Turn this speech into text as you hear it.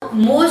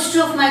most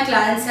of my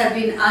clients have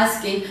been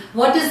asking,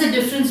 what is the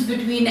difference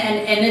between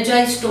an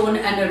energized stone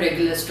and a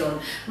regular stone?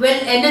 Well,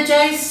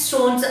 energized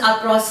stones are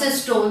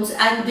processed stones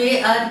and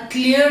they are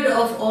cleared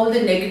of all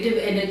the negative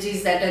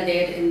energies that are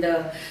there in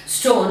the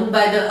stone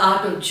by the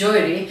art of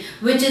jewelry,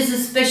 which is a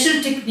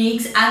special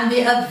techniques, and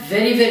they are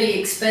very, very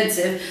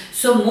expensive.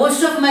 So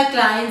most of my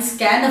clients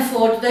can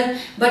afford them,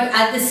 but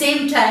at the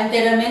same time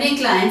there are many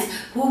clients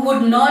who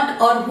would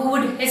not or who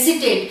would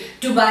hesitate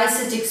to buy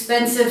such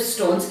expensive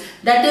stones.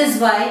 That is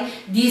why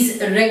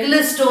these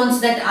regular stones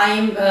that I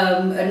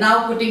am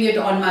now putting it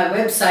on my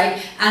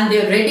website and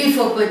they're ready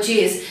for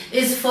purchase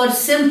is for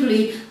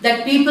simply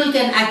that people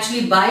can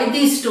actually buy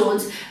these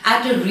stones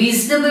at a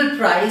reasonable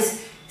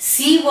price,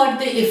 see what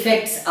the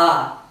effects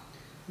are.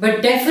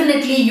 But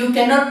definitely you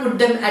cannot put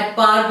them at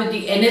par with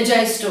the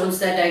energized stones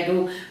that I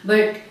do.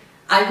 But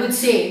I would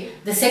say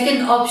the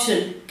second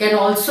option can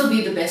also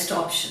be the best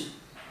option.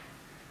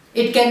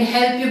 It can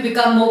help you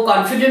become more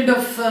confident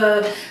of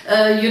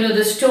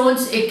the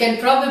stones. It can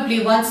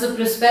probably, once the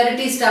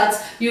prosperity starts,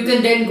 you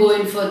can then go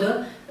in for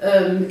the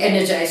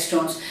energized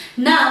stones.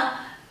 Now,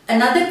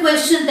 another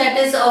question that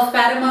is of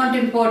paramount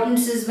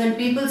importance is when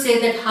people say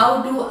that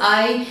how do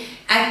I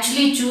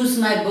actually choose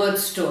my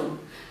birthstone?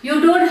 You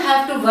don't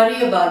have to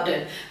worry about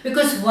it,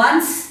 because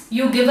once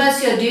you give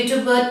us your date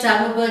of birth,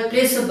 time of birth,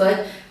 place of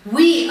birth,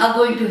 we are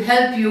going to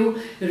help you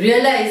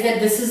realize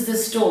that this is the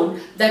stone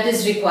that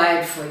is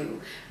required for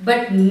you.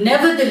 But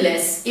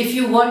nevertheless, if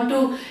you want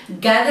to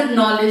gather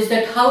knowledge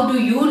that how do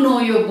you know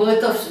your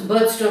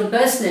birthstone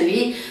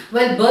personally,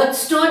 well,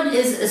 birthstone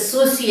is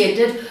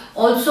associated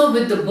also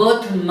with the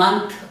birth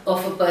month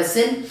of a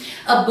person.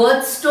 A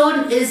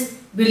birthstone is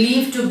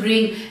believed to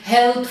bring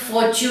health,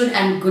 fortune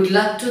and good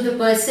luck to the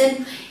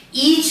person.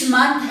 Each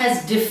month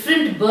has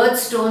different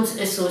birthstones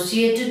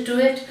associated to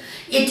it.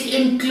 It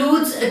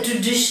includes a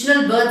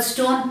traditional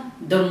birthstone,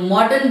 the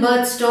modern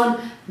birthstone,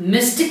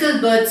 mystical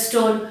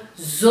birthstone,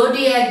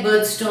 zodiac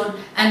birthstone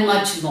and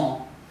much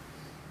more.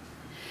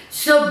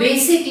 So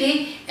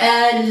basically,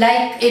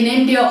 like in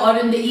India or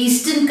in the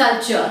Eastern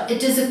culture,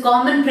 it is a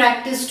common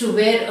practice to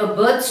wear a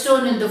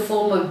birthstone in the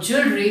form of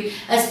jewelry,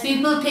 as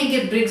people think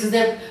it brings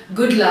them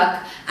good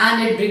luck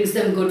and it brings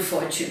them good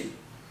fortune.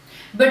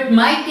 But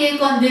my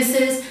take on this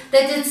is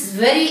that it's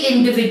very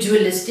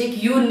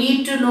individualistic. You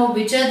need to know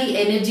which are the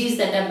energies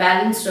that are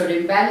balanced or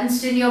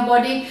imbalanced in your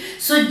body.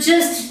 So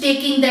just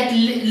taking that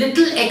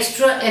little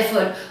extra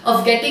effort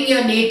of getting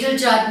your natal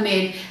chart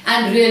made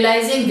and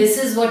realizing this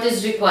is what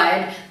is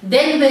required,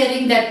 then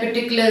wearing that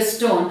particular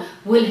stone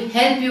will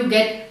help you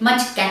get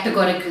much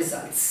categoric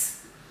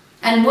results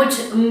and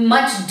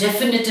much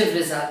definitive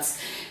results.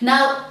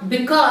 Now,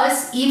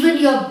 because even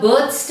your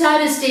birth star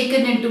is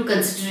taken into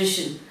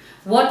consideration.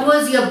 What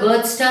was your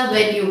birth star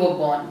when you were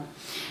born?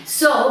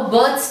 So,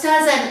 birth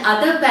stars and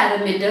other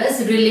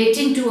parameters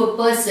relating to a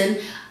person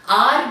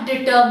are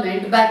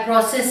determined by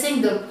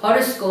processing the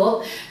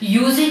horoscope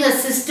using a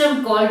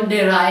system called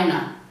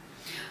Nirayana,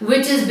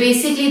 which is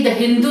basically the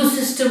Hindu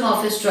system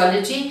of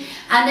astrology,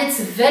 and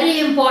it's very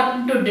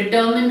important to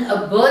determine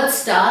a birth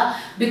star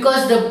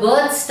because the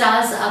birth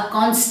stars are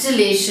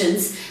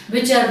constellations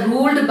which are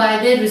ruled by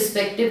their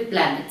respective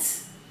planets.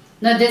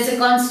 Now there's a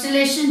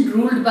constellation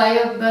ruled by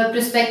a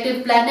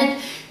prospective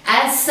planet.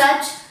 As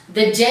such,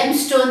 the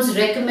gemstones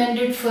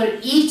recommended for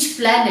each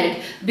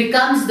planet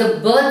becomes the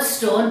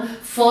birthstone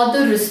for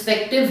the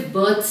respective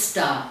birth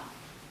star,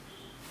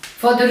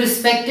 for the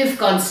respective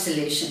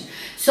constellation.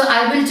 So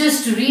I will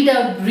just read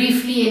out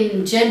briefly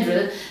in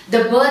general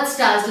the birth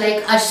stars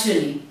like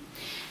Ashwini,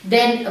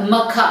 then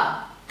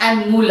Makha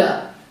and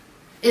Mula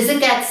is a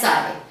cat's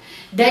eye.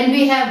 Then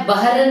we have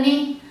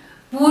Bharani,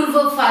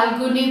 Purva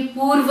Falguni,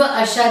 Purva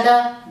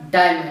Ashada,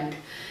 diamond.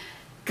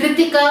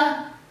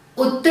 Kritika,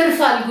 Uttar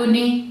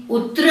Falguni,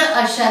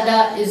 Uttara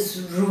Ashada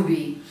is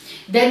ruby.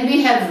 Then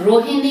we have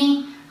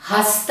Rohini,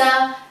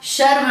 Hasta,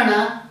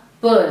 Sharvana,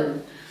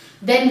 pearl.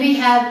 Then we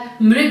have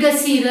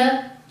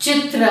Mrigasira,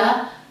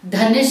 Chitra,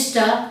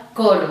 Dhanishta,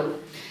 coral.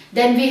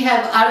 Then we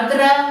have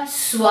Ardra,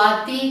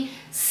 Swati,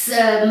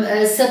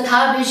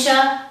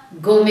 Sathabhisha,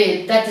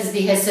 Gomed, that is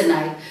the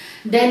Hessanite.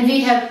 Then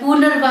we have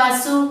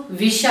Punarvasu,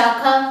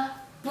 Vishakha,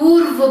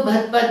 Purva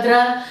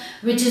Bhatpadra,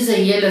 which is a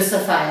yellow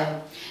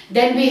sapphire.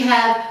 Then we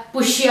have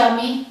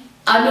Pushyami,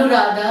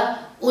 Anuradha,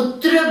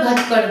 Uttara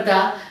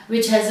Bhatparda,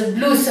 which has a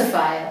blue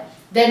sapphire.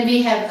 Then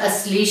we have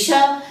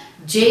Aslisha,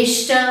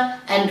 Jeshta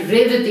and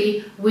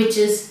Revati, which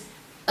is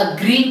a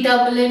green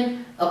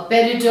tourmaline, a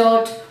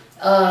peridot,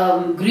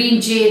 green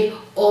jade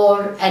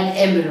or an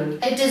emerald.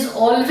 It is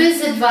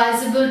always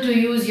advisable to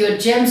use your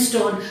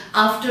gemstone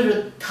after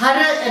a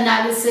thorough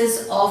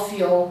analysis of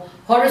your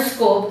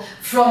horoscope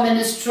from an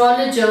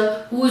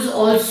astrologer who is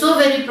also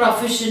very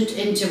proficient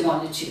in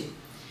gemology.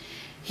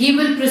 He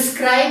will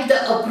prescribe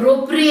the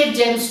appropriate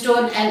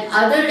gemstone and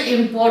other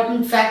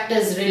important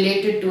factors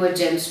related to a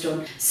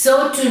gemstone.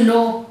 So to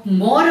know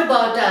more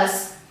about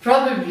us,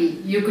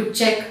 probably you could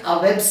check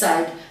our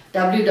website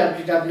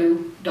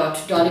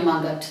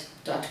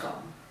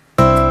www.dollymangat.com.